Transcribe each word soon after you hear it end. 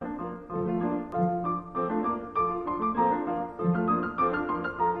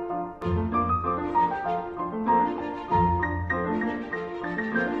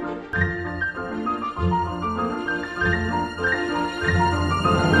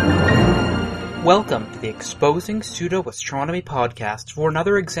Welcome to the Exposing Pseudo-Astronomy podcast for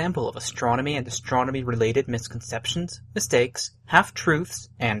another example of astronomy and astronomy-related misconceptions, mistakes, half-truths,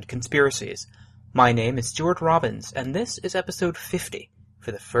 and conspiracies. My name is Stuart Robbins, and this is episode 50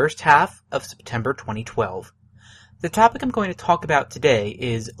 for the first half of September 2012. The topic I'm going to talk about today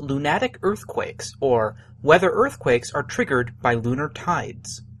is lunatic earthquakes, or whether earthquakes are triggered by lunar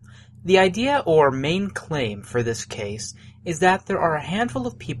tides. The idea or main claim for this case is that there are a handful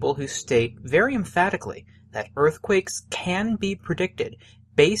of people who state very emphatically that earthquakes can be predicted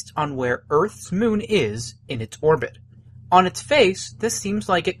based on where Earth's moon is in its orbit. On its face, this seems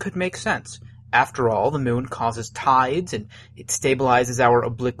like it could make sense. After all, the moon causes tides and it stabilizes our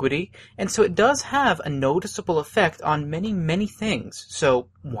obliquity, and so it does have a noticeable effect on many things, so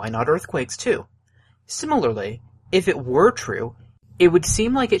why not earthquakes too? Similarly, if it were true, it would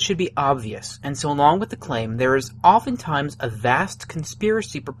seem like it should be obvious, and so along with the claim, there is oftentimes a vast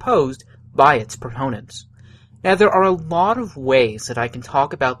conspiracy proposed by its proponents. Now, there are a lot of ways that I can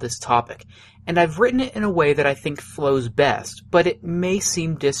talk about this topic, and I've written it in a way that I think flows best, but it may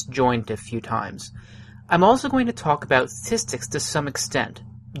seem disjointed a few times. I'm also going to talk about statistics to some extent.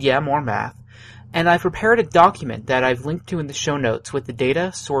 Yeah, more math. And I've prepared a document that I've linked to in the show notes with the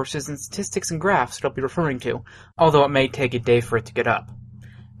data, sources, and statistics and graphs that I'll be referring to, although it may take a day for it to get up.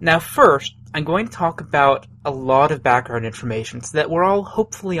 Now first, I'm going to talk about a lot of background information so that we're all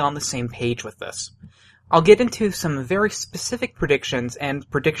hopefully on the same page with this. I'll get into some very specific predictions and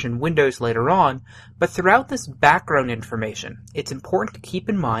prediction windows later on, but throughout this background information, it's important to keep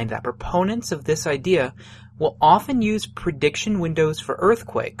in mind that proponents of this idea will often use prediction windows for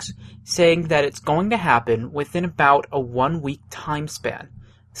earthquakes, saying that it's going to happen within about a 1-week time span.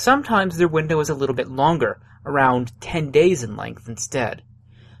 Sometimes their window is a little bit longer, around 10 days in length instead.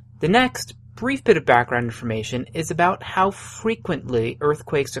 The next brief bit of background information is about how frequently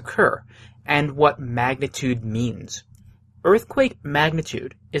earthquakes occur, and what magnitude means. Earthquake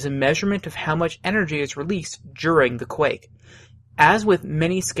magnitude is a measurement of how much energy is released during the quake. As with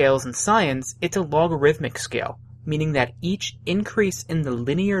many scales in science, it's a logarithmic scale, meaning that each increase in the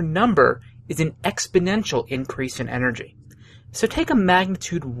linear number is an exponential increase in energy. So take a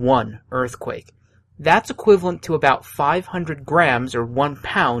magnitude 1 earthquake. That's equivalent to about 500 grams or 1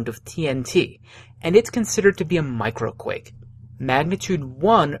 pound of TNT, and it's considered to be a microquake. Magnitude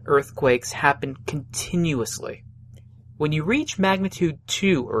 1 earthquakes happen continuously. When you reach magnitude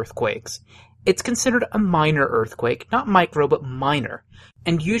 2 earthquakes, it's considered a minor earthquake, not micro, but minor,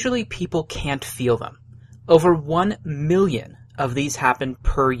 and usually people can't feel them. Over 1 million of these happen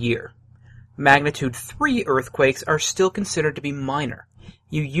per year. Magnitude 3 earthquakes are still considered to be minor.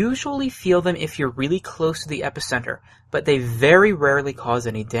 You usually feel them if you're really close to the epicenter, but they very rarely cause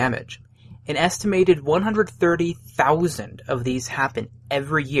any damage. An estimated 130,000 of these happen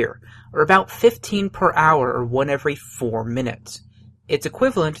every year, or about 15 per hour or 1 every 4 minutes. It's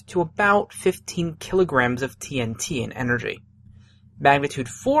equivalent to about 15 kilograms of TNT in energy. Magnitude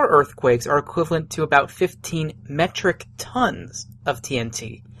 4 earthquakes are equivalent to about 15 metric tons of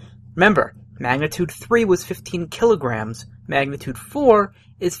TNT. Remember, magnitude 3 was 15 kilograms, magnitude 4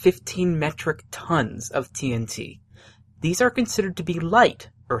 is 15 metric tons of TNT. These are considered to be light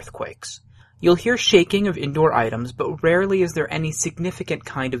earthquakes. You'll hear shaking of indoor items, but rarely is there any significant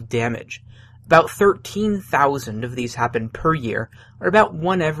kind of damage. About 13,000 of these happen per year, or about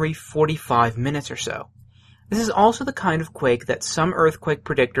 1 every 45 minutes or so. This is also the kind of quake that some earthquake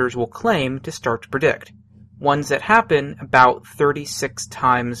predictors will claim to start to predict, ones that happen about 36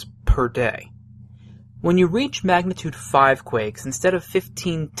 times per day. When you reach magnitude 5 quakes, instead of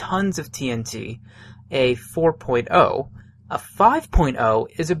 15 tons of TNT, a 4.0, a 5.0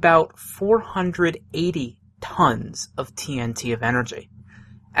 is about 480 tons of TNT of energy.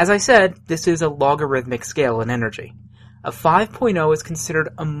 As I said, this is a logarithmic scale in energy. A 5.0 is considered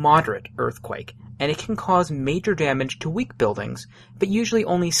a moderate earthquake, and it can cause major damage to weak buildings, but usually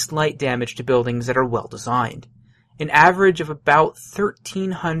only slight damage to buildings that are well designed. An average of about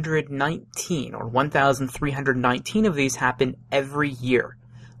 1,319 or 1,319 of these happen every year,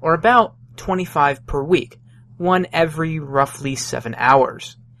 or about 25 per week, 1 every roughly 7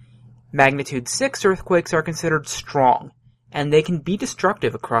 hours. Magnitude 6 earthquakes are considered strong, and they can be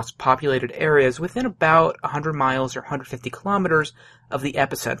destructive across populated areas within about 100 miles or 150 kilometers of the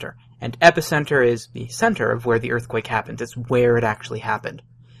epicenter. And epicenter is the center of where the earthquake happens. It's where it actually happened.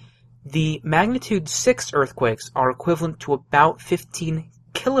 The magnitude 6 earthquakes are equivalent to about 15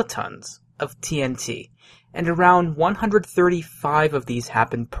 kilotons of TNT, and around 135 of these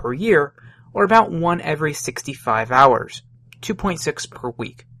happen per year, or about 1 every 65 hours, 2.6 per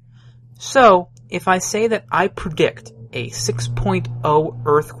week. So, if I say that I predict a 6.0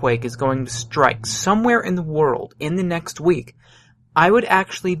 earthquake is going to strike somewhere in the world in the next week, I would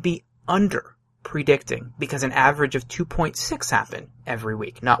actually be under predicting, because an average of 2.6 happen every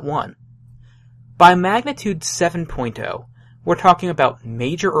week, not 1. By magnitude 7.0, we're talking about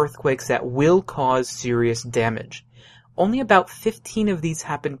major earthquakes that will cause serious damage. Only about 15 of these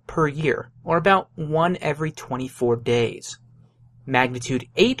happen per year, or about 1 every 24 days. Magnitude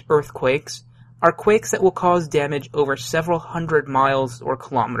 8 earthquakes are quakes that will cause damage over several hundred miles or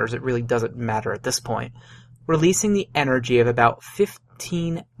kilometers, it really doesn't matter at this point, releasing the energy of about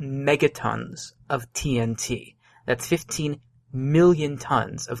 15 megatons of TNT. That's 15 million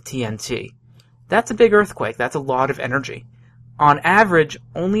tons of TNT. That's a big earthquake, that's a lot of energy. On average,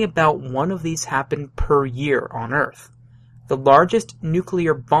 only about 1 of these happen per year on Earth. The largest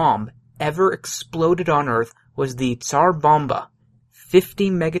nuclear bomb ever exploded on Earth was the Tsar Bomba, 50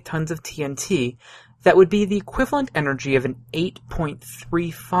 megatons of TNT, that would be the equivalent energy of an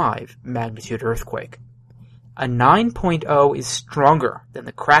 8.35 magnitude earthquake. A 9.0 is stronger than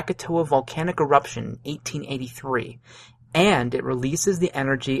the Krakatoa volcanic eruption in 1883, and it releases the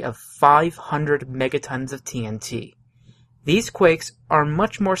energy of 500 megatons of TNT. These quakes are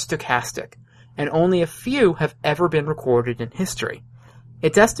much more stochastic, and only a few have ever been recorded in history.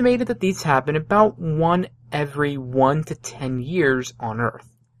 It's estimated that these happen about 1 every 1 to 10 years on Earth.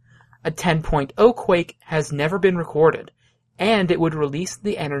 A 10.0 quake has never been recorded, and it would release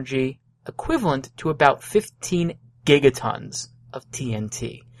the energy equivalent to about 15 gigatons of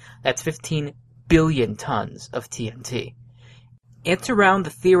TNT. That's 15 billion tons of TNT. It's around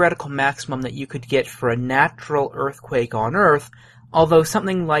the theoretical maximum that you could get for a natural earthquake on Earth, although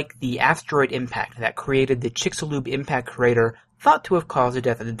something like the asteroid impact that created the Chicxulub impact crater, thought to have caused the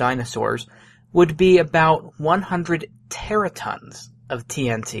death of the dinosaurs, would be about 100 teratons of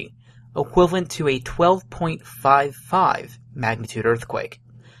TNT, equivalent to a 12.55 magnitude earthquake.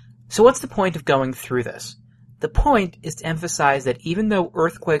 So what's the point of going through this? The point is to emphasize that even though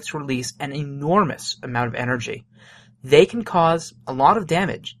earthquakes release an enormous amount of energy, they can cause a lot of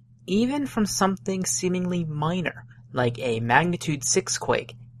damage, even from something seemingly minor, like a magnitude 6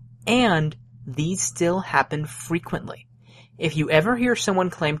 quake, and these still happen frequently. If you ever hear someone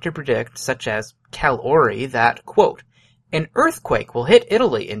claim to predict, such as Cal Ori, that, quote, an earthquake will hit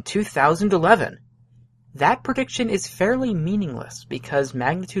Italy in 2011, that prediction is fairly meaningless because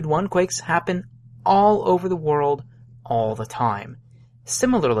magnitude 1 quakes happen all over the world all the time.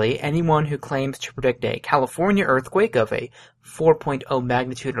 Similarly, anyone who claims to predict a California earthquake of a 4.0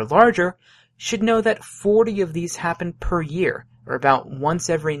 magnitude or larger should know that 40 of these happen per year, or about once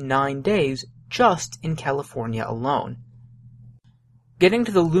every 9 days, just in California alone. Getting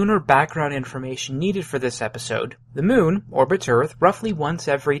to the lunar background information needed for this episode, the Moon orbits Earth roughly once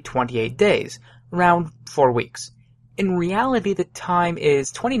every 28 days, around 4 weeks. In reality, the time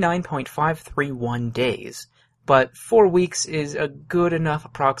is 29.531 days, but 4 weeks is a good enough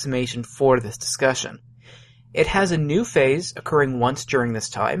approximation for this discussion. It has a new phase occurring once during this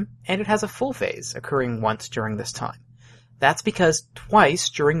time, and it has a full phase occurring once during this time. That's because twice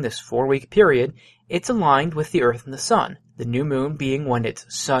during this 4-week period, it's aligned with the Earth and the Sun, the new moon being when it's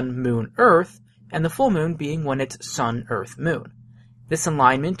Sun-Moon-Earth, and the full moon being when it's Sun-Earth-Moon. This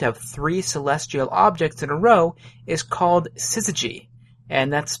alignment of 3 celestial objects in a row is called syzygy,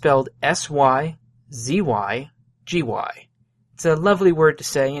 and that's spelled S-Y-Z-Y-G-Y. It's a lovely word to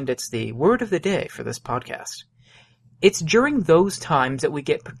say, and it's the word of the day for this podcast. It's during those times that we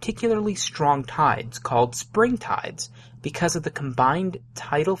get particularly strong tides, called spring tides, because of the combined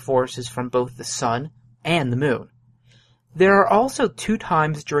tidal forces from both the Sun and the Moon. There are also 2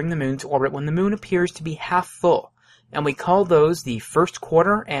 times during the Moon's orbit when the Moon appears to be half full, and we call those the first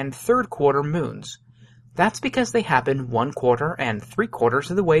quarter and third quarter moons. That's because they happen 1/4 and 3/4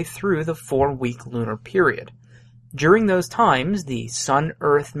 of the way through the 4-week lunar period. During those times, the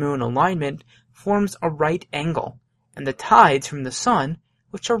Sun-Earth-Moon alignment forms a right angle, and the tides from the Sun,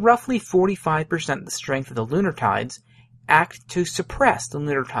 which are roughly 45% the strength of the lunar tides, act to suppress the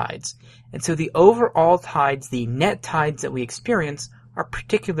lunar tides, and so the overall tides, the net tides that we experience, are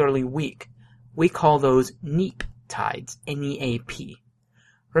particularly weak. We call those neap tides, N-E-A-P.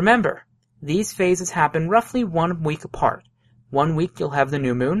 Remember, these phases happen roughly 1 week apart. 1 week you'll have the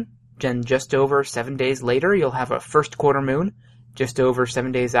new moon, then just over 7 days later you'll have a first quarter moon, just over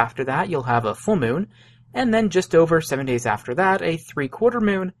 7 days after that you'll have a full moon, and then just over 7 days after that a 3/4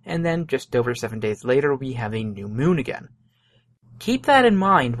 moon, and then just over 7 days later we have a new moon again. Keep that in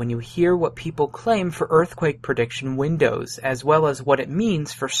mind when you hear what people claim for earthquake prediction windows, as well as what it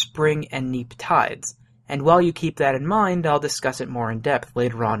means for spring and neap tides. And while you keep that in mind, I'll discuss it more in depth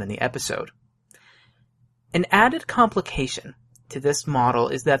later on in the episode. An added complication to this model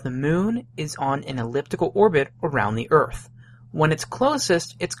is that the moon is on an elliptical orbit around the Earth. When it's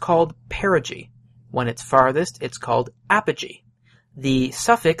closest, it's called perigee. When it's farthest, it's called apogee. The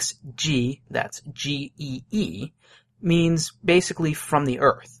suffix G, that's G-E-E, means basically from the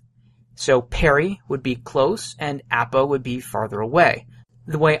Earth. So peri would be close and apo would be farther away.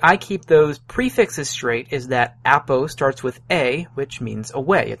 The way I keep those prefixes straight is that apo starts with A, which means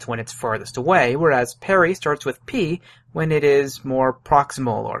away. It's when it's farthest away, whereas peri starts with P when it is more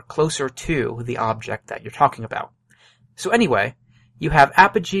proximal or closer to the object that you're talking about. So anyway, you have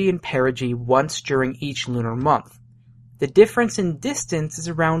apogee and perigee once during each lunar month. The difference in distance is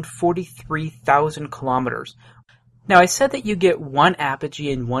around 43,000 kilometers. Now I said that you get one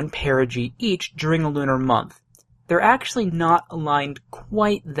apogee and one perigee each during a lunar month. They're actually not aligned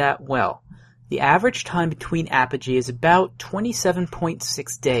quite that well. The average time between apogee is about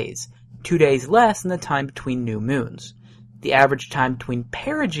 27.6 days, 2 days less than the time between new moons. The average time between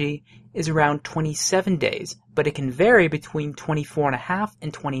perigee is around 27 days, but it can vary between 24.5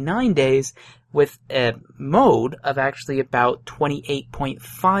 and 29 days with a mode of actually about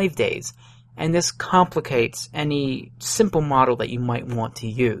 28.5 days, and this complicates any simple model that you might want to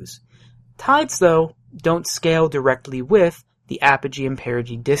use. Tides, though, don't scale directly with the apogee and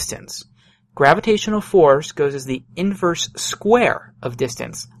perigee distance. Gravitational force goes as the inverse square of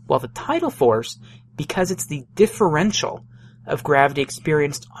distance, while the tidal force, because it's the differential of gravity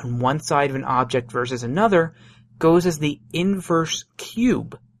experienced on one side of an object versus another, goes as the inverse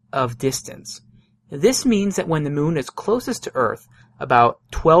cube of distance. This means that when the moon is closest to Earth, about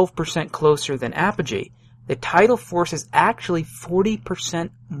 12% closer than apogee, the tidal force is actually 40%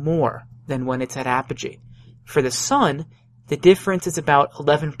 more than when it's at apogee. For the sun, the difference is about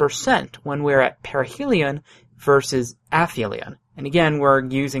 11% when we're at perihelion versus aphelion. And again, we're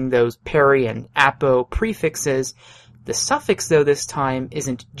using those peri and apo prefixes. The suffix, though, this time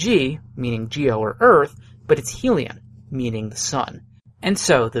isn't G, meaning geo or Earth, but it's helion, meaning the sun. And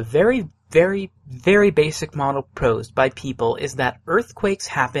so, the very, very, very basic model proposed by people is that earthquakes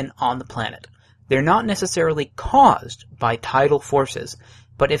happen on the planet. They're not necessarily caused by tidal forces,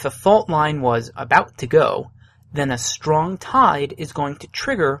 but if a fault line was about to go, then a strong tide is going to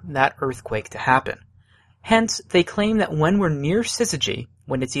trigger that earthquake to happen. Hence, they claim that when we're near syzygy,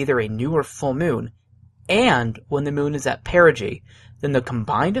 when it's either a new or full moon, and when the moon is at perigee, then the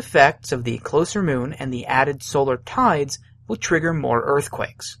combined effects of the closer moon and the added solar tides will trigger more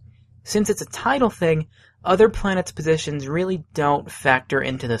earthquakes. Since it's a tidal thing, other planets' positions really don't factor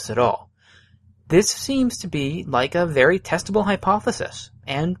into this at all. This seems to be like a very testable hypothesis,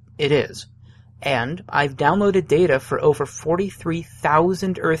 and it is. And I've downloaded data for over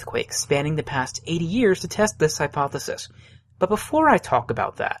 43,000 earthquakes spanning the past 80 years to test this hypothesis. But before I talk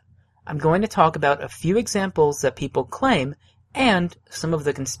about that, I'm going to talk about a few examples that people claim and some of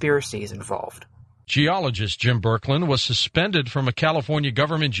the conspiracies involved. Geologist Jim Birkeland was suspended from a California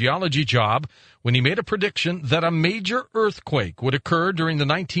government geology job when he made a prediction that a major earthquake would occur during the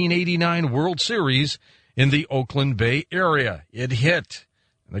 1989 World Series in the Oakland Bay area. It hit.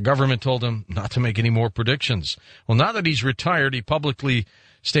 The government told him not to make any more predictions. Well, now that he's retired, he publicly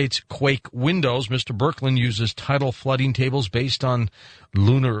states quake windows. Mr. Birkeland uses tidal flooding tables based on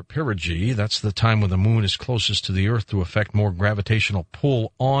lunar perigee. That's the time when the moon is closest to the Earth to affect more gravitational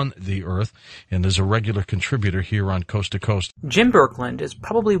pull on the Earth, and is a regular contributor here on Coast to Coast. Jim Birkeland is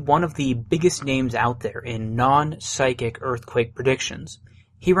probably one of the biggest names out there in non-psychic earthquake predictions.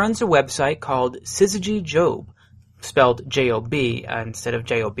 He runs a website called Syzygy Job, spelled J-O-B instead of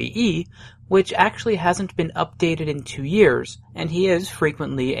J-O-B-E, which actually hasn't been updated in 2 years, and he is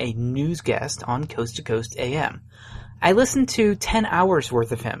frequently a news guest on Coast to Coast AM. I listened to 10 hours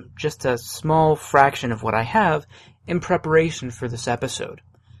worth of him, just a small fraction of what I have, in preparation for this episode.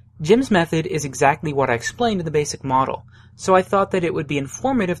 Jim's method is exactly what I explained in the basic model, so I thought that it would be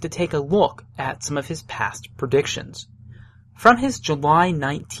informative to take a look at some of his past predictions. From his July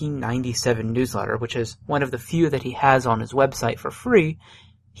 1997 newsletter, which is one of the few that he has on his website for free,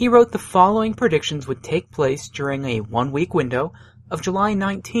 he wrote the following predictions would take place during a 1-week window of July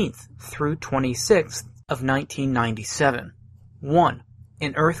 19th through 26th of 1997. 1.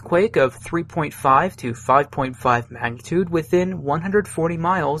 An earthquake of 3.5 to 5.5 magnitude within 140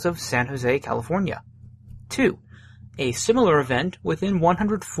 miles of San Jose, California. 2. A similar event within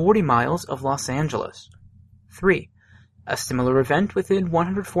 140 miles of Los Angeles. 3. A similar event within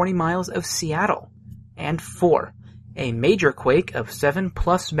 140 miles of Seattle. And 4. A major quake of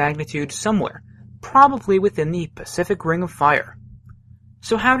 7+ magnitude somewhere, probably within the Pacific Ring of Fire.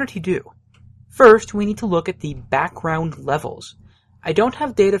 So how did he do? First, we need to look at the background levels. I don't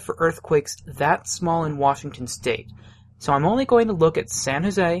have data for earthquakes that small in Washington state, so I'm only going to look at San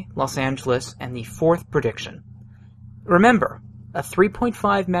Jose, Los Angeles, and the fourth prediction. Remember, a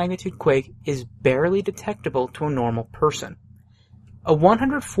 3.5 magnitude quake is barely detectable to a normal person. A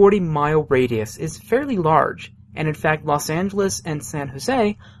 140-mile radius is fairly large, and in fact Los Angeles and San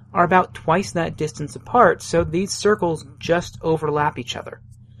Jose are about twice that distance apart, so these circles just overlap each other.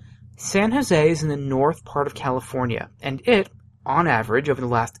 San Jose is in the north part of California, and it, on average over the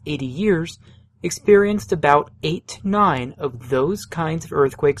last 80 years, experienced about 8 to 9 of those kinds of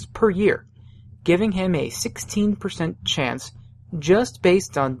earthquakes per year, giving him a 16% chance just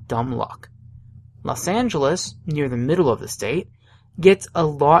based on dumb luck. Los Angeles, near the middle of the state, gets a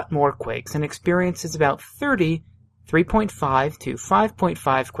lot more quakes and experiences about 30 3.5 to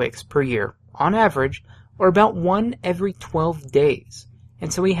 5.5 quakes per year, on average, or about one every 12 days,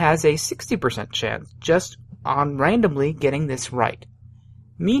 and so he has a 60% chance just on randomly getting this right.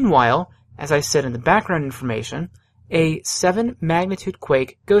 Meanwhile, as I said in the background information, a 7 magnitude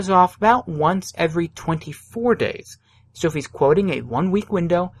quake goes off about once every 24 days, so if he's quoting a 1-week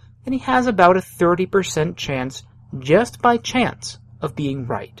window, then he has about a 30% chance, just by chance, of being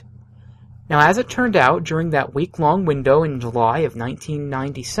right. Now, as it turned out, during that week-long window in July of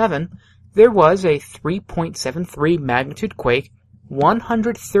 1997, there was a 3.73 magnitude quake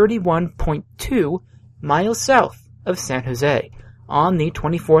 131.2 miles south of San Jose on the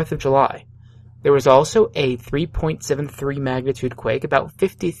 24th of July. There was also a 3.73 magnitude quake about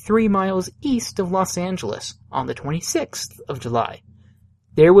 53 miles east of Los Angeles on the 26th of July.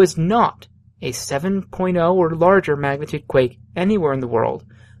 There was not a 7.0 or larger magnitude quake anywhere in the world,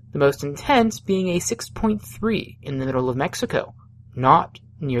 the most intense being a 6.3 in the middle of Mexico, not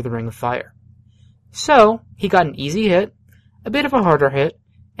near the Ring of Fire. So, he got an easy hit, a bit of a harder hit,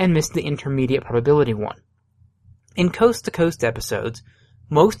 and missed the intermediate probability one. In coast-to-coast episodes,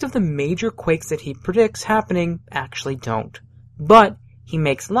 most of the major quakes that he predicts happening actually don't, but he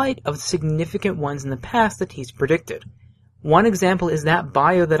makes light of the significant ones in the past that he's predicted. One example is that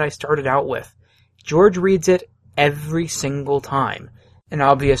bio that I started out with. George reads it every single time, an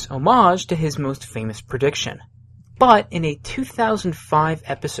obvious homage to his most famous prediction. But in a 2005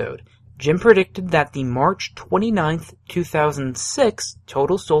 episode, Jim predicted that the March 29th, 2006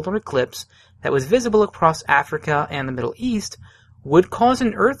 total solar eclipse that was visible across Africa and the Middle East would cause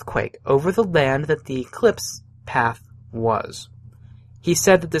an earthquake over the land that the eclipse path was. He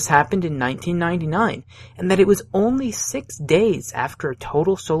said that this happened in 1999, and that it was only 6 days after a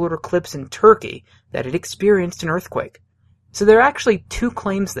total solar eclipse in Turkey that it experienced an earthquake. So there are actually two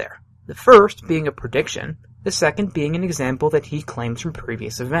claims there, the first being a prediction, the second being an example that he claims from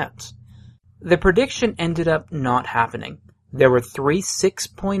previous events. The prediction ended up not happening. There were 3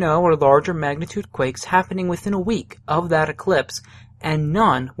 6.0 or larger magnitude quakes happening within a week of that eclipse, and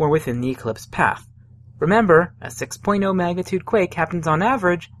none were within the eclipse path. Remember, a 6.0 magnitude quake happens on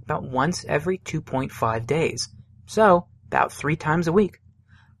average about once every 2.5 days, so about 3 times a week.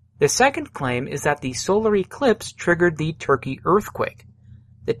 The second claim is that the solar eclipse triggered the Turkey earthquake.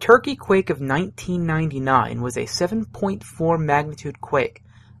 The Turkey quake of 1999 was a 7.4 magnitude quake,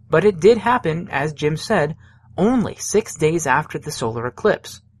 but it did happen, as Jim said, only 6 days after the solar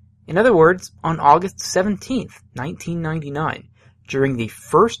eclipse. In other words, on August 17th, 1999, during the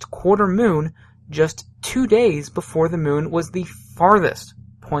first quarter moon, just 2 days before the moon was the farthest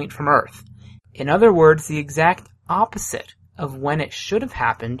point from Earth. In other words, the exact opposite of when it should have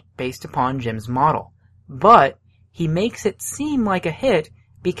happened based upon Jim's model. But he makes it seem like a hit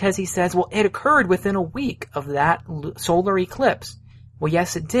because he says, well, it occurred within a week of that solar eclipse. Well,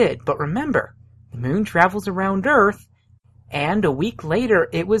 yes, it did, but remember, the moon travels around Earth, and a week later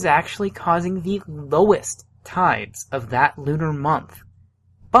it was actually causing the lowest tides of that lunar month.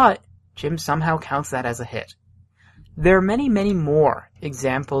 But Jim somehow counts that as a hit. There are many, many more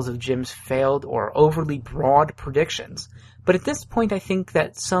examples of Jim's failed or overly broad predictions, but at this point I think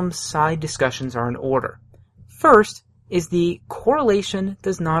that some side discussions are in order. First is the correlation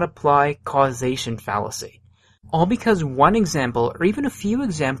does not apply causation fallacy. All because one example, or even a few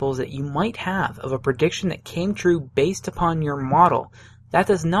examples that you might have of a prediction that came true based upon your model, that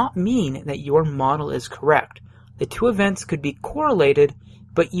does not mean that your model is correct. The two events could be correlated,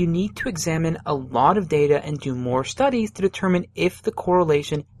 but you need to examine a lot of data and do more studies to determine if the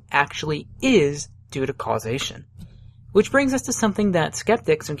correlation actually is due to causation. Which brings us to something that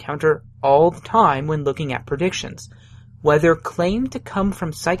skeptics encounter all the time when looking at predictions, whether claimed to come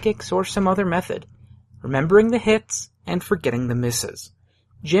from psychics or some other method, remembering the hits and forgetting the misses.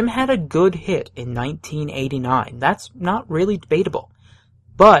 Jim had a good hit in 1989, that's not really debatable,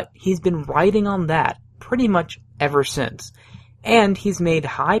 but he's been riding on that pretty much ever since. and he's made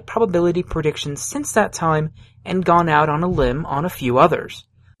high probability predictions since that time and gone out on a limb on a few others.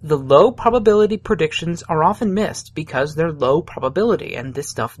 The low probability predictions are often missed because they're low probability, and this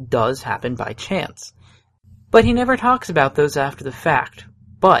stuff does happen by chance. But he never talks about those after the fact.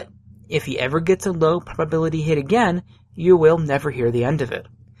 But if he ever gets a low probability hit again, you will never hear the end of it.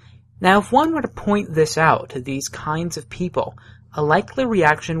 Now, if one were to point this out to these kinds of people, a likely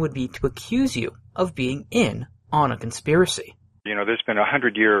reaction would be to accuse you of being in on a conspiracy. You know, there's been a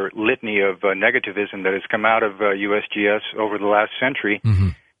 100-year litany of negativism that has come out of USGS over the last century. Mm-hmm.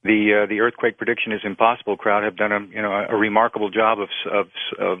 The earthquake prediction is impossible crowd have done a remarkable job of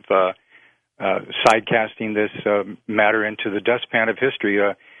sidecasting this matter into the dustpan of history.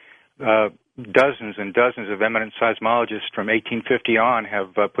 Dozens and dozens of eminent seismologists from 1850 on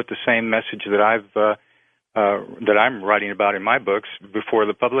have put the same message that I'm writing about in my books before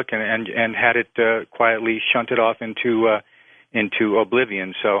the public, and had it quietly shunted off into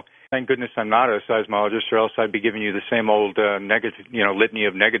oblivion. So thank goodness I'm not a seismologist, or else I'd be giving you the same old litany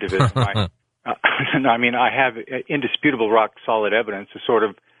of negativism. I mean, I have indisputable rock-solid evidence, a sort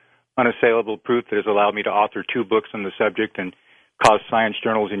of unassailable proof that has allowed me to author 2 books on the subject and cause science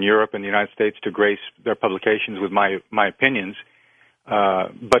journals in Europe and the United States to grace their publications with my opinions,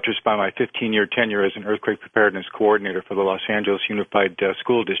 buttressed by my 15-year tenure as an earthquake preparedness coordinator for the Los Angeles Unified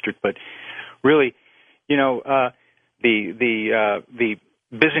School District. But really, the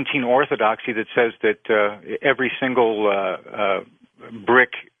Byzantine orthodoxy that says that every single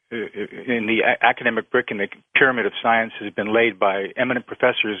brick in the academic brick in the pyramid of science has been laid by eminent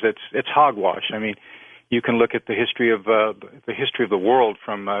professors, it's hogwash. I mean, you can look at the history of the world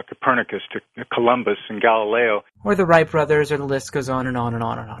from Copernicus to Columbus and Galileo, or the Wright brothers, or the list goes on and on and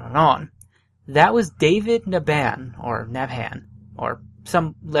on and on and on. That was David Nabhan, or Nabhan, or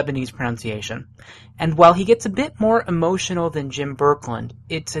some Lebanese pronunciation. And while he gets a bit more emotional than Jim Birkeland,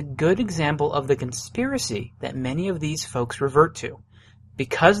 it's a good example of the conspiracy that many of these folks revert to.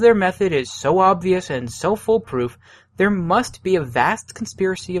 Because their method is so obvious and so foolproof, there must be a vast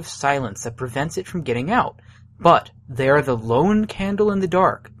conspiracy of silence that prevents it from getting out. But they are the lone candle in the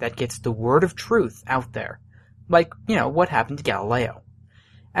dark that gets the word of truth out there. Like, what happened to Galileo.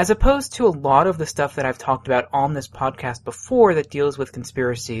 As opposed to a lot of the stuff that I've talked about on this podcast before that deals with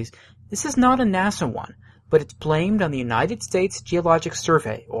conspiracies, this is not a NASA one, but it's blamed on the United States Geologic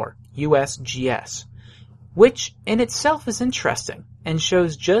Survey, or USGS, which in itself is interesting and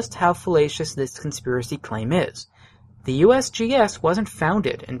shows just how fallacious this conspiracy claim is. The USGS wasn't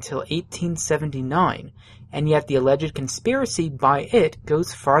founded until 1879, and yet the alleged conspiracy by it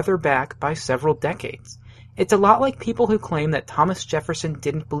goes farther back by several decades. It's a lot like people who claim that Thomas Jefferson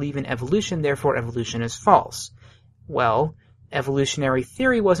didn't believe in evolution, therefore evolution is false. Well, evolutionary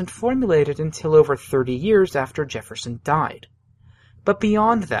theory wasn't formulated until over 30 years after Jefferson died. But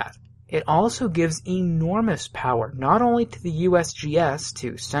beyond that, it also gives enormous power not only to the USGS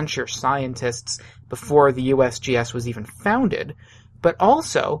to censure scientists before the USGS was even founded, but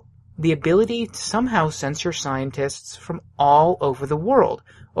also the ability to somehow censor scientists from all over the world,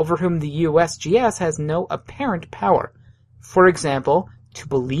 over whom the USGS has no apparent power. For example, to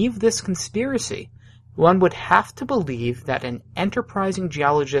believe this conspiracy, one would have to believe that an enterprising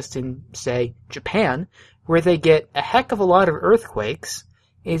geologist in, say, Japan, where they get a heck of a lot of earthquakes,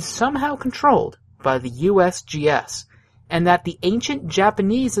 is somehow controlled by the USGS, and that the ancient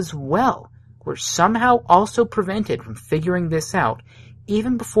Japanese as well were somehow also prevented from figuring this out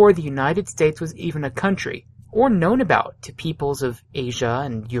even before the United States was even a country, or known about to peoples of Asia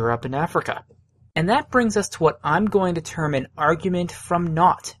and Europe and Africa. And that brings us to what I'm going to term an argument from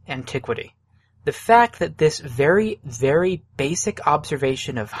not antiquity. The fact that this very, very basic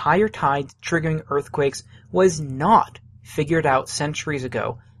observation of higher tides triggering earthquakes was not figured out centuries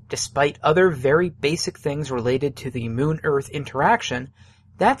ago, despite other very basic things related to the Moon-Earth interaction,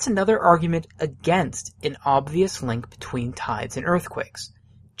 that's another argument against an obvious link between tides and earthquakes.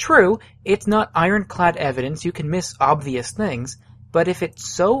 True, it's not ironclad evidence, you can miss obvious things, but if it's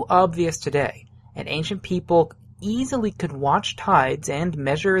so obvious today, and ancient people easily could watch tides and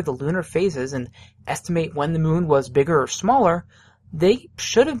measure the lunar phases and estimate when the moon was bigger or smaller, they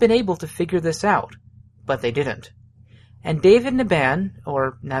should have been able to figure this out. But they didn't. And David Nabhan,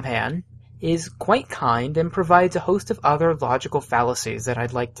 or Nabhan, is quite kind and provides a host of other logical fallacies that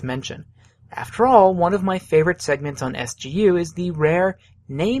I'd like to mention. After all, one of my favorite segments on SGU is the rare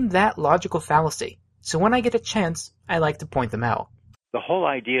Name That Logical Fallacy, so when I get a chance, I like to point them out. The whole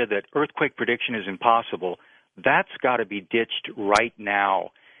idea that earthquake prediction is impossible, that's got to be ditched right now.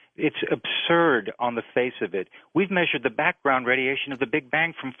 It's absurd on the face of it. We've measured the background radiation of the Big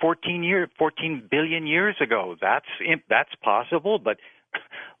Bang from 14 billion years ago. That's possible, but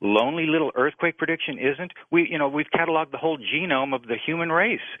lonely little earthquake prediction isn't. We've cataloged the whole genome of the human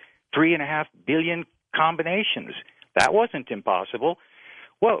race, 3.5 billion combinations. That wasn't impossible.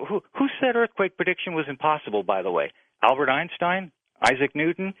 Well, who said earthquake prediction was impossible, by the way? Albert Einstein? Isaac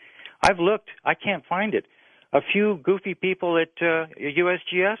Newton? I've looked. I can't find it. A few goofy people at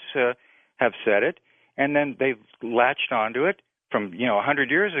USGS have said it, and then they've latched onto it from 100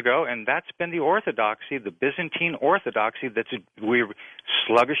 years ago, and that's been the orthodoxy, the Byzantine orthodoxy we're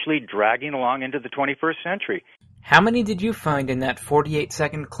sluggishly dragging along into the 21st century. How many did you find in that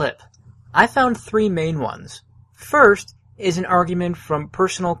 48-second clip? I found 3 main ones. First is an argument from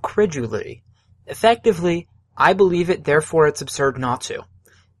personal credulity. Effectively, I believe it, therefore it's absurd not to.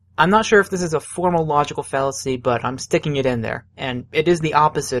 I'm not sure if this is a formal logical fallacy, but I'm sticking it in there, and it is the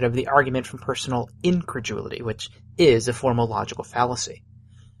opposite of the argument from personal incredulity, which is a formal logical fallacy.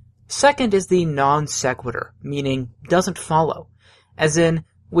 Second is the non sequitur, meaning doesn't follow, as in,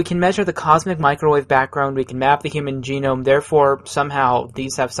 we can measure the cosmic microwave background, we can map the human genome, therefore somehow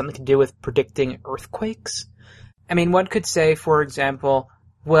these have something to do with predicting earthquakes? I mean, one could say, for example,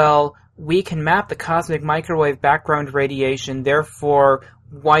 well, we can map the cosmic microwave background radiation, therefore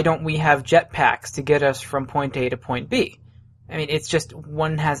why don't we have jetpacks to get us from point A to point B? I mean, it's just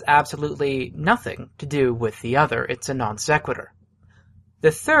one has absolutely nothing to do with the other. It's a non sequitur.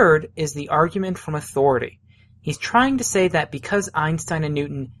 The third is the argument from authority. He's trying to say that because Einstein and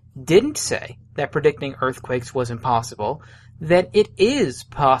Newton didn't say that predicting earthquakes was impossible, that it is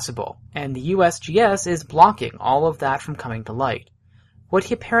possible, and the USGS is blocking all of that from coming to light. What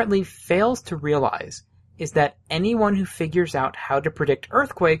he apparently fails to realize is that anyone who figures out how to predict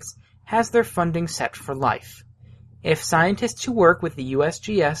earthquakes has their funding set for life. If scientists who work with the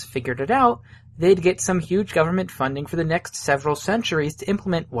USGS figured it out, they'd get some huge government funding for the next several centuries to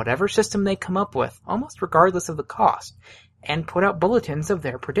implement whatever system they come up with, almost regardless of the cost, and put out bulletins of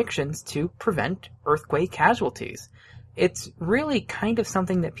their predictions to prevent earthquake casualties. It's really kind of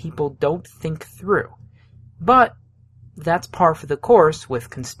something that people don't think through. But that's par for the course with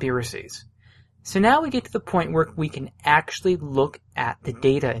conspiracies. So now we get to the point where we can actually look at the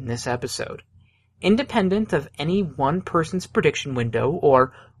data in this episode. Independent of any one person's prediction window,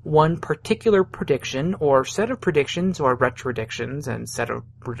 or one particular prediction, or set of predictions, or retrodictions, and set of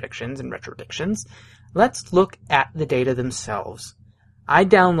predictions and retrodictions, let's look at the data themselves. I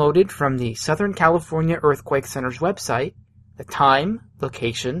downloaded from the Southern California Earthquake Center's website the time,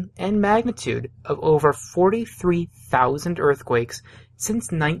 location, and magnitude of over 43,000 earthquakes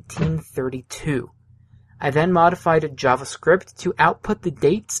since 1932. I then modified a JavaScript to output the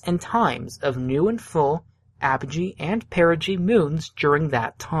dates and times of new and full apogee and perigee moons during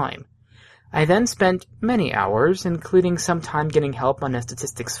that time. I then spent many hours, including some time getting help on a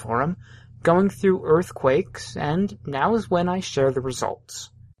statistics forum, going through earthquakes, and now is when I share the results.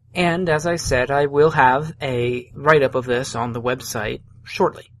 And as I said, I will have a write-up of this on the website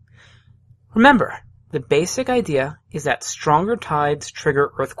shortly. Remember, the basic idea is that stronger tides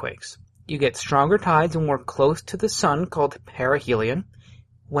trigger earthquakes. You get stronger tides when we're close to the sun, called perihelion,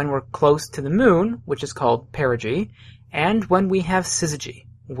 when we're close to the moon, which is called perigee, and when we have syzygy,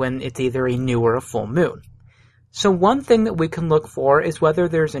 when it's either a new or a full moon. So one thing that we can look for is whether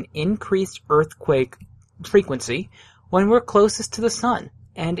there's an increased earthquake frequency when we're closest to the sun,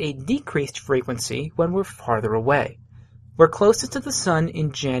 and a decreased frequency when we're farther away. We're closest to the sun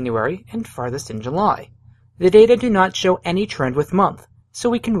in January and farthest in July. The data do not show any trend with month, so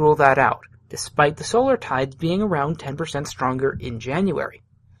we can rule that out, despite the solar tides being around 10% stronger in January.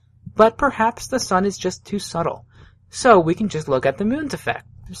 But perhaps the sun is just too subtle, so we can just look at the moon's effect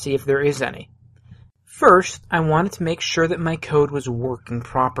to see if there is any. First, I wanted to make sure that my code was working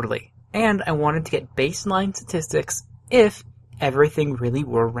properly, and I wanted to get baseline statistics if everything really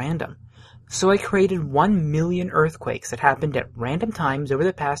were random. So I created 1 million earthquakes that happened at random times over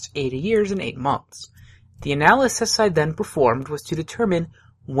the past 80 years and 8 months. The analysis I then performed was to determine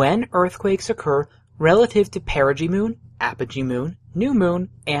when earthquakes occur relative to perigee moon, apogee moon, new moon,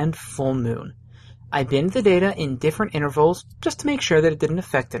 and full moon. I binned the data in different intervals just to make sure that it didn't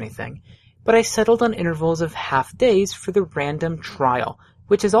affect anything, but I settled on intervals of half days for the random trial,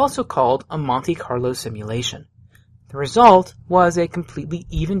 which is also called a Monte Carlo simulation. The result was a completely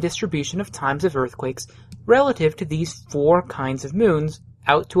even distribution of times of earthquakes relative to these 4 kinds of moons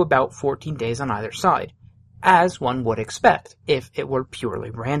out to about 14 days on either side, as one would expect if it were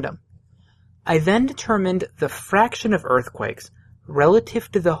purely random. I then determined the fraction of earthquakes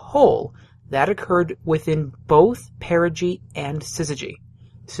relative to the whole that occurred within both perigee and syzygy.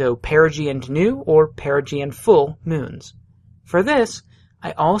 so perigee and new or perigee and full moons. For this,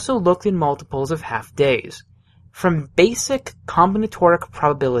 I also looked in multiples of half-days. From basic combinatoric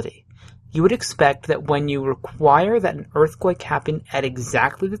probability, you would expect that when you require that an earthquake happen at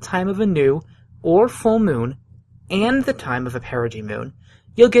exactly the time of a new or full moon and the time of a perigee moon,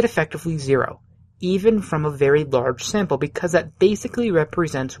 you'll get effectively 0, even from a very large sample, because that basically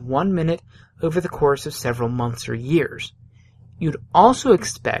represents 1 minute over the course of several months or years. You'd also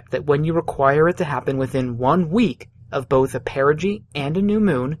expect that when you require it to happen within 1 week of both a perigee and a new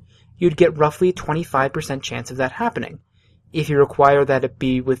moon, you'd get roughly a 25% chance of that happening. If you require that it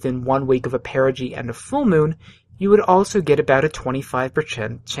be within 1 week of a perigee and a full moon, you would also get about a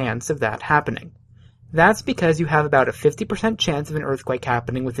 25% chance of that happening. That's because you have about a 50% chance of an earthquake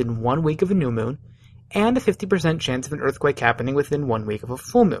happening within 1 week of a new moon, and a 50% chance of an earthquake happening within 1 week of a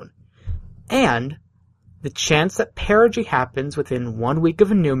full moon. And the chance that perigee happens within 1 week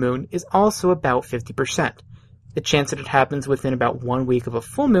of a new moon is also about 50%. The chance that it happens within about 1 week of a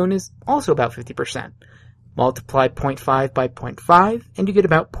full moon is also about 50%. Multiply 0.5 by 0.5, and you get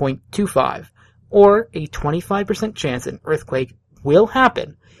about 0.25, or a 25% chance an earthquake will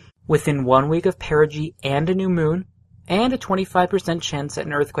happen within 1 week of perigee and a new moon, and a 25% chance that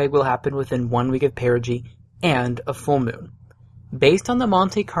an earthquake will happen within 1 week of perigee and a full moon. Based on the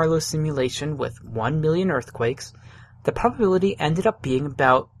Monte Carlo simulation with 1 million earthquakes, the probability ended up being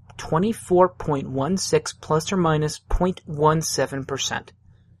about 24.16 plus or minus 0.17%.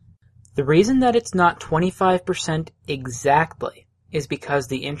 The reason that it's not 25% exactly is because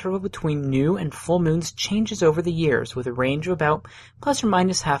the interval between new and full moons changes over the years with a range of about plus or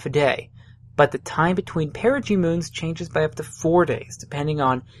minus half a day, but the time between perigee moons changes by up to 4 days, depending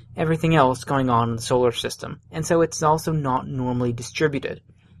on everything else going on in the solar system, and so it's also not normally distributed.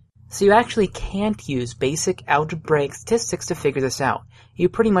 So you actually can't use basic algebraic statistics to figure this out. You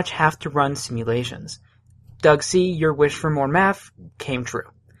pretty much have to run simulations. Doug C., your wish for more math came true.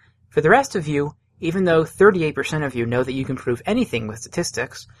 For the rest of you, even though 38% of you know that you can prove anything with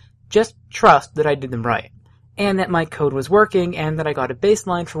statistics, just trust that I did them right, and that my code was working, and that I got a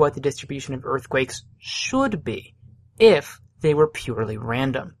baseline for what the distribution of earthquakes should be, if they were purely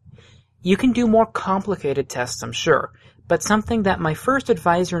random. You can do more complicated tests, I'm sure, but something that my first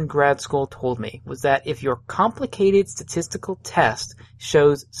advisor in grad school told me was that if your complicated statistical test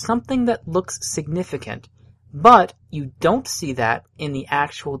shows something that looks significant, but you don't see that in the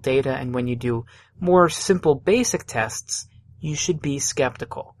actual data and when you do more simple basic tests, you should be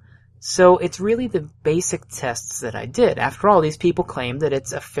skeptical. So it's really the basic tests that I did. After all, these people claim that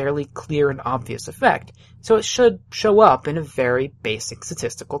it's a fairly clear and obvious effect, so it should show up in a very basic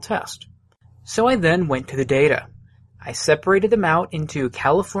statistical test. So I then went to the data. I separated them out into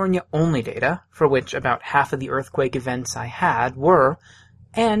California-only data, for which about half of the earthquake events I had were,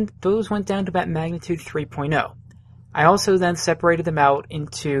 and those went down to about magnitude 3.0. I also then separated them out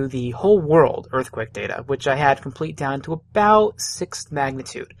into the whole world earthquake data, which I had complete down to about 6th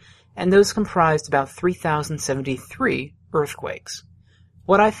magnitude, and those comprised about 3,073 earthquakes.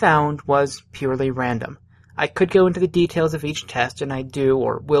 What I found was purely random. I could go into the details of each test, and I do,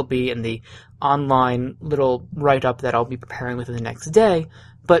 or will be, in the online little write-up that I'll be preparing within the next day,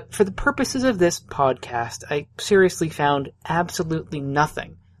 but for the purposes of this podcast, I seriously found absolutely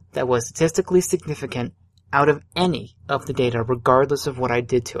nothing that was statistically significant out of any of the data, regardless of what I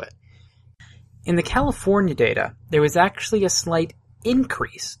did to it. In the California data, there was actually a slight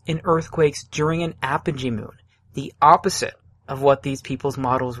increase in earthquakes during an apogee moon, the opposite of what these people's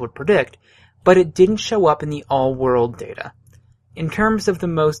models would predict, but it didn't show up in the all-world data. In terms of the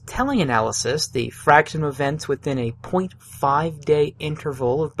most telling analysis, the fraction of events within a 0.5-day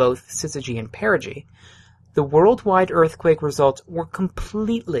interval of both syzygy and perigee, the worldwide earthquake results were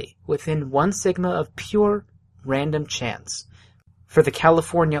completely within 1 sigma of pure random chance. For the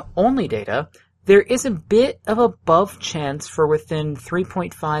California-only data, there is a bit of above chance for within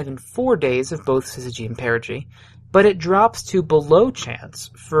 3.5 and 4 days of both syzygy and perigee, but it drops to below chance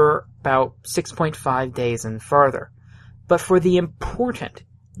for about 6.5 days and farther. But for the important,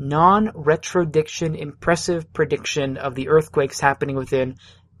 non-retrodiction impressive prediction of the earthquakes happening within,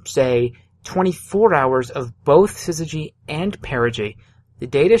 say, 24 hours of both syzygy and perigee, the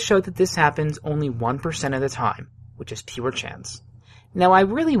data showed that this happens only 1% of the time, which is pure chance. Now, I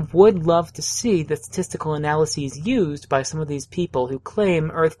really would love to see the statistical analyses used by some of these people who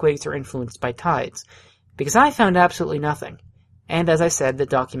claim earthquakes are influenced by tides, because I found absolutely nothing. And as I said, the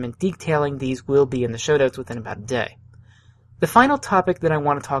document detailing these will be in the show notes within about a day. The final topic that I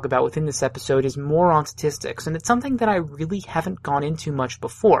want to talk about within this episode is more on statistics, and it's something that I really haven't gone into much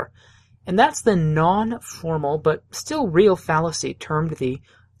before, and that's the non-formal but still real fallacy termed the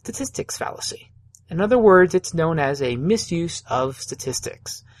statistics fallacy. In other words, it's known as a misuse of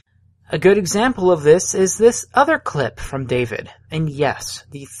statistics. A good example of this is this other clip from David, and yes,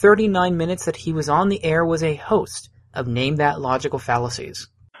 the 39 minutes that he was on the air was a host of Name That Logical Fallacies.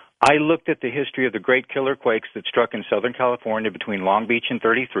 I looked at the history of the great killer quakes that struck in Southern California between Long Beach in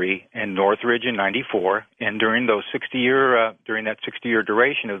 33 and Northridge in 94, and during that 60-year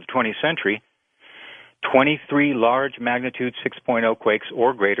duration of the 20th century, 23 large magnitude 6.0 quakes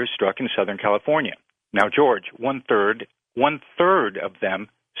or greater struck in Southern California. Now, George, one third of them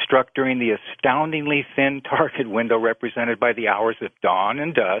struck during the astoundingly thin target window represented by the hours of dawn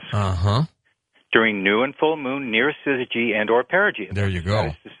and dusk, during new and full moon near syzygy and or perigee. There you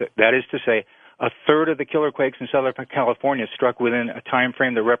go. That is to say, a third of the killer quakes in Southern California struck within a time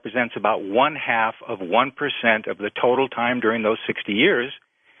frame that represents about 0.5% of the total time during those 60 years,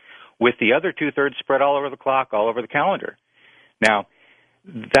 with the other two-thirds spread all over the clock, all over the calendar. Now,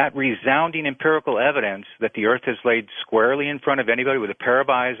 that resounding empirical evidence that the Earth has laid squarely in front of anybody with a pair of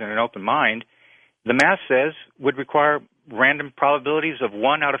eyes and an open mind, the math says would require random probabilities of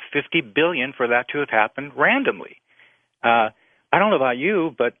 1 out of 50 billion for that to have happened randomly. I don't know about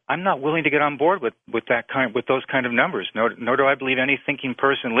you, but I'm not willing to get on board with those kind of numbers, nor do I believe any thinking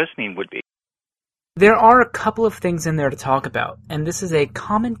person listening would be. There are a couple of things in there to talk about, and this is a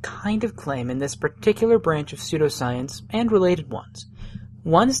common kind of claim in this particular branch of pseudoscience and related ones.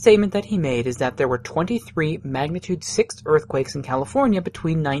 One statement that he made is that there were 23 magnitude 6 earthquakes in California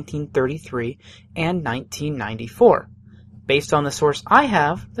between 1933 and 1994. Based on the source I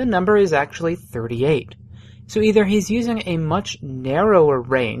have, the number is actually 38. So either he's using a much narrower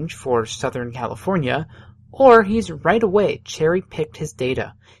range for Southern California, or he's right away cherry-picked his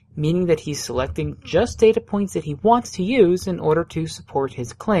data, meaning that he's selecting just data points that he wants to use in order to support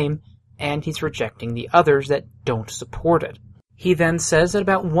his claim, and he's rejecting the others that don't support it. He then says that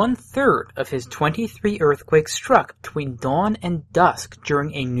about 1/3 of his 23 earthquakes struck between dawn and dusk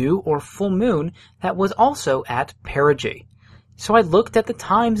during a new or full moon that was also at perigee. So I looked at the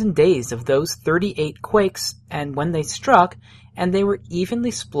times and days of those 38 quakes and when they struck, and they were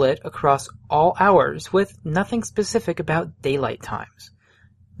evenly split across all hours with nothing specific about daylight times.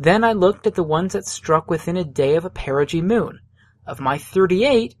 Then I looked at the ones that struck within a day of a perigee moon. Of my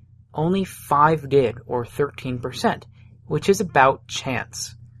 38, only 5 did, or 13%. Which is about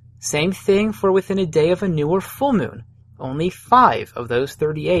chance. Same thing for within a day of a new or full moon. Only 5 of those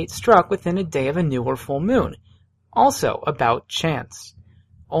 38 struck within a day of a new or full moon. Also about chance.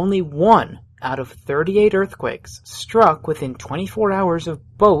 Only 1 out of 38 earthquakes struck within 24 hours of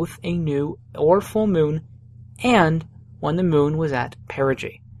both a new or full moon and when the moon was at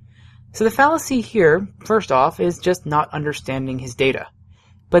perigee. So the fallacy here, first off, is just not understanding his data.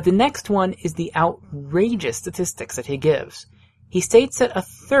 But the next one is the outrageous statistics that he gives. He states that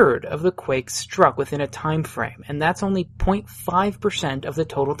 1/3 of the quakes struck within a time frame, and that's only 0.5% of the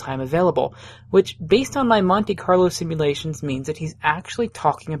total time available, which, based on my Monte Carlo simulations, means that he's actually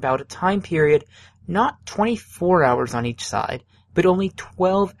talking about a time period not 24 hours on each side, but only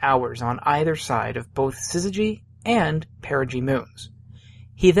 12 hours on either side of both syzygy and perigee moons.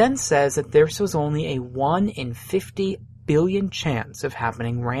 He then says that this was only a 1 in 50 billion chance of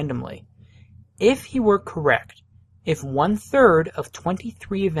happening randomly. If he were correct, if 1/3 of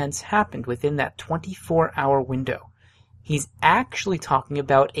 23 events happened within that 24-hour window, he's actually talking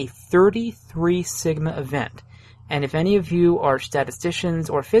about a 33 sigma event. And if any of you are statisticians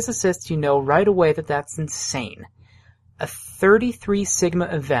or physicists, you know right away that that's insane. A 33 sigma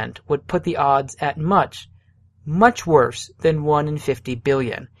event would put the odds at much, much worse than 1 in 50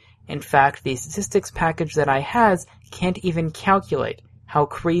 billion. In fact, the statistics package that I has can't even calculate how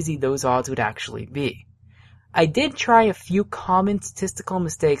crazy those odds would actually be. I did try a few common statistical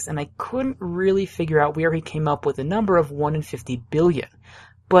mistakes and I couldn't really figure out where he came up with a number of 1 in 50 billion.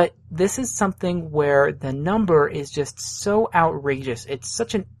 But this is something where the number is just so outrageous, it's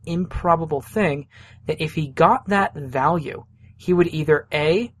such an improbable thing, that if he got that value, he would either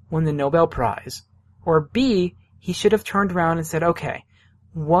A, win the Nobel Prize, or B, he should have turned around and said, okay,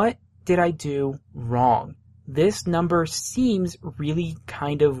 what did I do wrong? This number seems really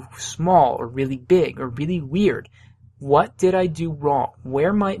kind of small or really big or really weird. What did I do wrong?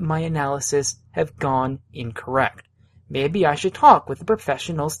 Where might my analysis have gone incorrect? Maybe I should talk with a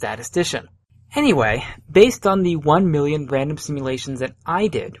professional statistician. Anyway, based on the 1 million random simulations that I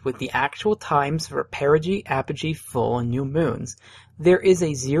did with the actual times for perigee, apogee, full, and new moons, there is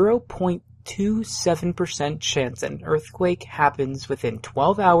a 0.27% chance that an earthquake happens within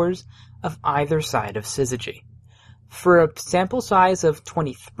 12 hours of either side of syzygy. For a sample size of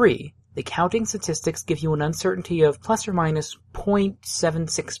 23, the counting statistics give you an uncertainty of plus or minus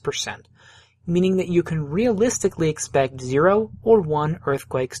 0.76%, meaning that you can realistically expect 0 or 1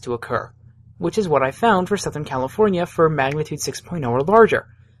 earthquakes to occur, which is what I found for Southern California for magnitude 6.0 or larger.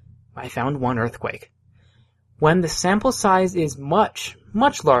 I found 1 earthquake. When the sample size is much,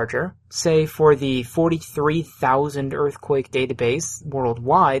 much larger, say for the 43,000 earthquake database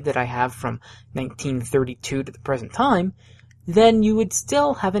worldwide that I have from 1932 to the present time, then you would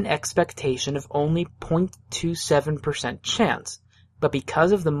still have an expectation of only 0.27% chance. But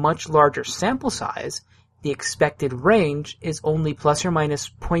because of the much larger sample size, the expected range is only plus or minus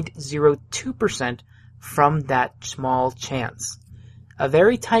 0.02% from that small chance. A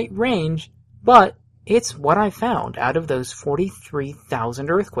very tight range, but it's what I found out of those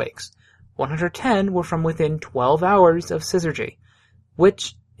 43,000 earthquakes. 110 were from within 12 hours of Syzygy,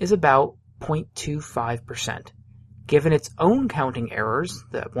 which is about 0.25%. Given its own counting errors,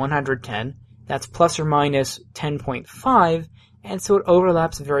 the 110, that's plus or minus 10.5, and so it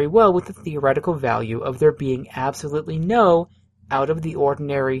overlaps very well with the theoretical value of there being absolutely no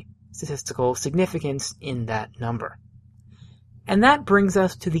out-of-the-ordinary statistical significance in that number. And that brings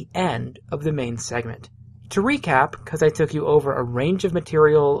us to the end of the main segment. To recap, because I took you over a range of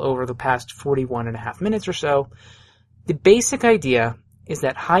material over the past 41.5 minutes or so, the basic idea is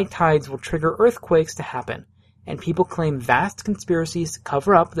that high tides will trigger earthquakes to happen, and people claim vast conspiracies to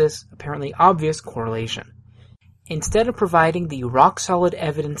cover up this apparently obvious correlation. Instead of providing the rock-solid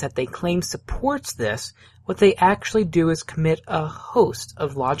evidence that they claim supports this, what they actually do is commit a host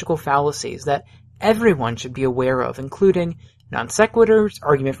of logical fallacies that everyone should be aware of, including non sequiturs,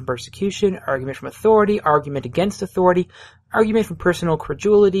 argument from persecution, argument from authority, argument against authority, argument from personal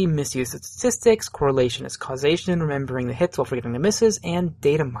credulity, misuse of statistics, correlation as causation, remembering the hits while forgetting the misses, and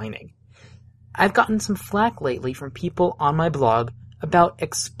data mining. I've gotten some flack lately from people on my blog about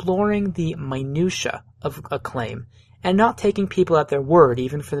exploring the minutiae of a claim and not taking people at their word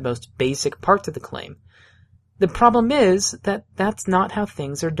even for the most basic parts of the claim. The problem is that that's not how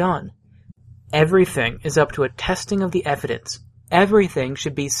things are done. Everything is up to a testing of the evidence. Everything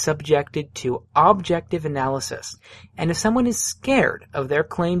should be subjected to objective analysis. And if someone is scared of their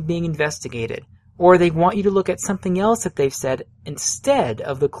claim being investigated, or they want you to look at something else that they've said instead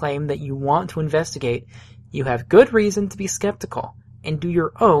of the claim that you want to investigate, you have good reason to be skeptical and do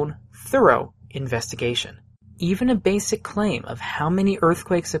your own thorough investigation. Even a basic claim of how many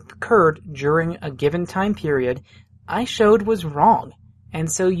earthquakes have occurred during a given time period, I showed was wrong,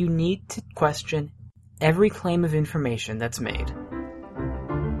 and so you need to question every claim of information that's made.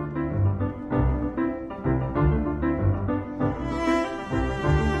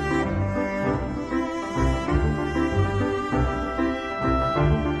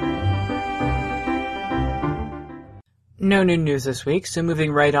 No new news this week, so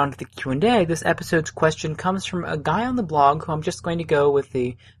moving right on to the Q&A, this episode's question comes from a guy on the blog who I'm just going to go with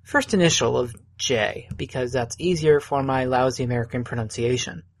the first initial of J, because that's easier for my lousy American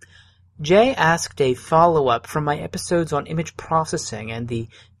pronunciation. Jay asked a follow-up from my episodes on image processing and the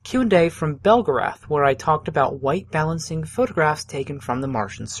Q&A from Belgarath, where I talked about white balancing photographs taken from the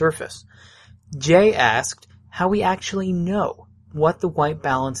Martian surface. Jay asked how we actually know what the white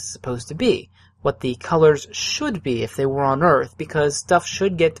balance is supposed to be, what the colors should be if they were on Earth, because stuff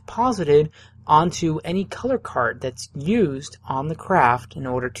should get deposited onto any color card that's used on the craft in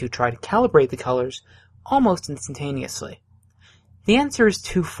order to try to calibrate the colors almost instantaneously. The answer is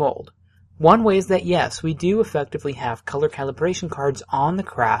twofold. One way is that yes, we do effectively have color calibration cards on the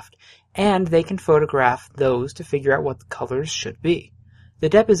craft, and they can photograph those to figure out what the colors should be. The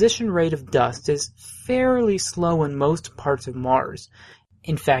deposition rate of dust is fairly slow in most parts of Mars.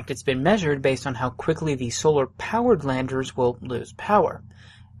 In fact, it's been measured based on how quickly the solar-powered landers will lose power.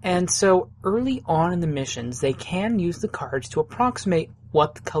 And so, early on in the missions, they can use the cards to approximate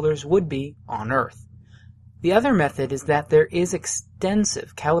what the colors would be on Earth. The other method is that there is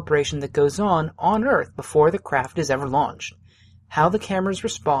extensive calibration that goes on Earth before the craft is ever launched. How the cameras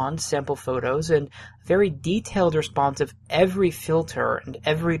respond, sample photos, and a very detailed response of every filter and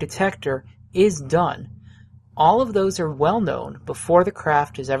every detector is done. All of those are well known before the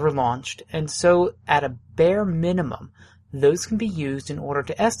craft is ever launched, and so at a bare minimum, those can be used in order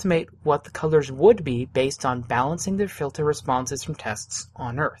to estimate what the colors would be based on balancing their filter responses from tests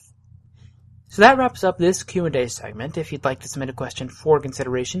on Earth. So that wraps up this Q&A segment. If you'd like to submit a question for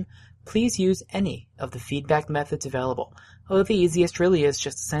consideration, please use any of the feedback methods available. Although the easiest really is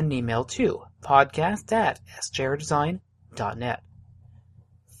just to send an email to podcast@sjrdesign.net.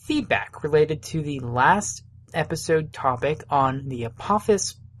 Feedback related to the last episode topic on the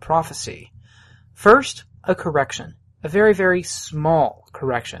Apophis prophecy. First, a correction. A very, very small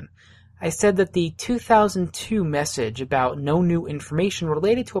correction. I said that the 2002 message about no new information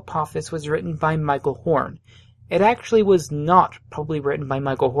related to Apophis was written by Michael Horn. It actually was not probably written by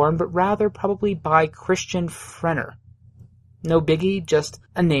Michael Horn, but rather probably by Christian Frenner. No biggie, just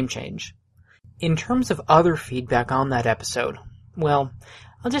a name change. In terms of other feedback on that episode, well,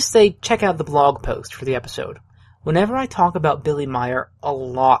 I'll just say check out the blog post for the episode. Whenever I talk about Billy Meier, a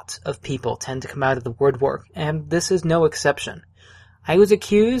lot of people tend to come out of the woodwork, and this is no exception. I was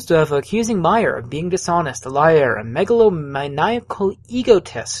accused of accusing Meier of being dishonest, a liar, a megalomaniacal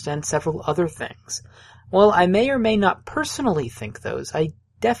egotist, and several other things. While I may or may not personally think those, I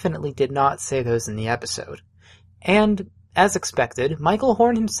definitely did not say those in the episode. And, as expected, Michael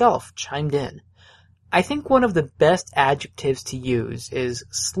Horn himself chimed in. I think one of the best adjectives to use is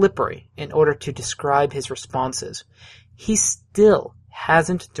slippery in order to describe his responses. He still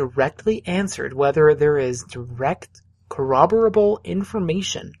hasn't directly answered whether there is direct, corroborable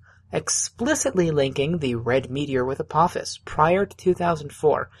information explicitly linking the red meteor with Apophis prior to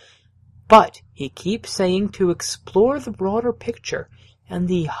 2004. But he keeps saying to explore the broader picture and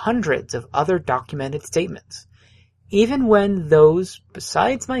the hundreds of other documented statements. Even when those,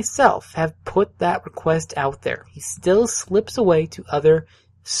 besides myself, have put that request out there, he still slips away to other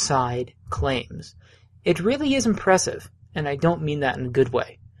side claims. It really is impressive, and I don't mean that in a good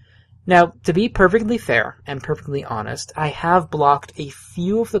way. Now, to be perfectly fair and perfectly honest, I have blocked a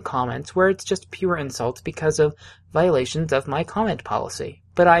few of the comments where it's just pure insults because of violations of my comment policy,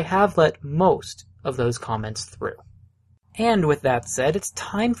 but I have let most of those comments through. And with that said, it's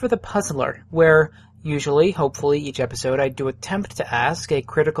time for the Puzzler, where usually, hopefully, each episode I do attempt to ask a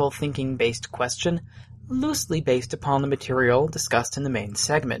critical thinking-based question, loosely based upon the material discussed in the main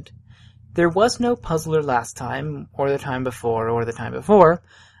segment. There was no Puzzler last time, or the time before,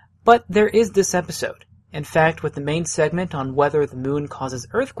 but there is this episode. In fact, with the main segment on whether the moon causes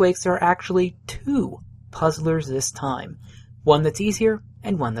earthquakes, there are actually two puzzlers this time. One that's easier,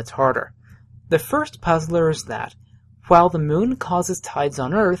 and one that's harder. The first puzzler is that, while the moon causes tides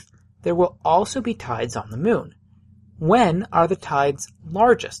on Earth, there will also be tides on the moon. When are the tides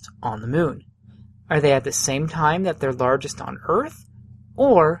largest on the moon? Are they at the same time that they're largest on Earth?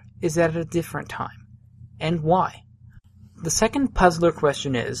 Or is that at a different time? And why? The second puzzler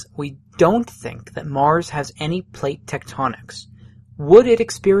question is, we don't think that Mars has any plate tectonics. Would it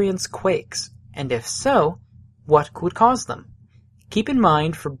experience quakes? And if so, what could cause them? Keep in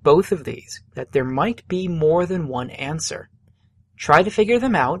mind for both of these that there might be more than one answer. Try to figure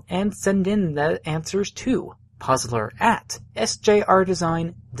them out and send in the answers to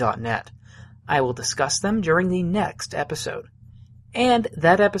puzzler@sjrdesign.net. I will discuss them during the next episode. And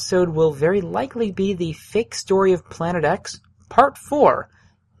that episode will very likely be the Fake Story of Planet X, Part 4,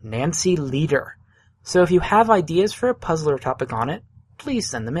 Nancy Leader. So if you have ideas for a puzzler topic on it, please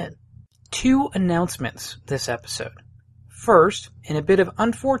send them in. Two announcements this episode. First, in a bit of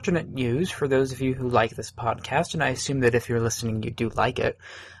unfortunate news for those of you who like this podcast, and I assume that if you're listening you do like it,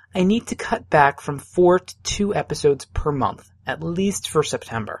 I need to cut back from 4 to 2 episodes per month, at least for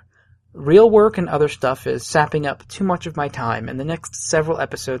September. Real work and other stuff is sapping up too much of my time, and the next several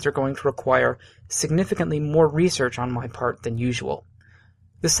episodes are going to require significantly more research on my part than usual.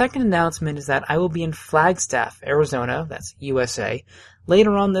 The second announcement is that I will be in Flagstaff, Arizona, that's USA,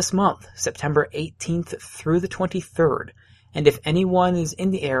 later on this month, September 18th through the 23rd, and if anyone is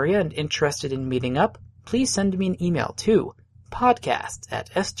in the area and interested in meeting up, please send me an email to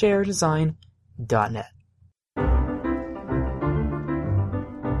podcast@sjrdesign.net.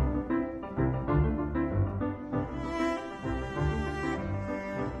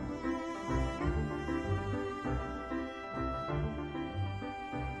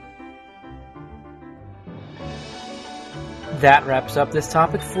 That wraps up this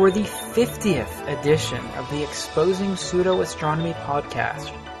topic for the 50th edition of the Exposing Pseudo-Astronomy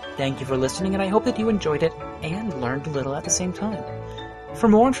podcast. Thank you for listening, and I hope that you enjoyed it and learned a little at the same time. For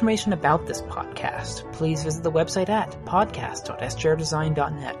more information about this podcast, please visit the website at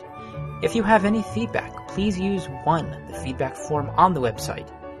podcast.sjrdesign.net. If you have any feedback, please use 1. The feedback form on the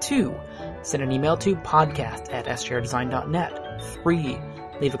website, 2. Send an email to podcast@sjrdesign.net, 3.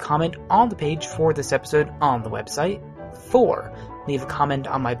 Leave a comment on the page for this episode on the website, 4. Leave a comment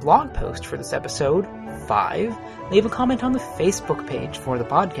on my blog post for this episode. 5. Leave a comment on the Facebook page for the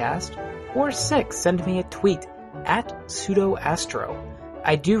podcast. Or 6. Send me a tweet @pseudoastro.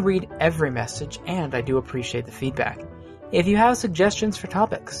 I do read every message and I do appreciate the feedback. If you have suggestions for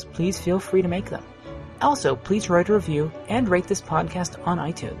topics, please feel free to make them. Also, please write a review and rate this podcast on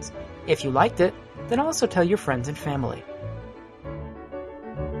iTunes. If you liked it, then also tell your friends and family.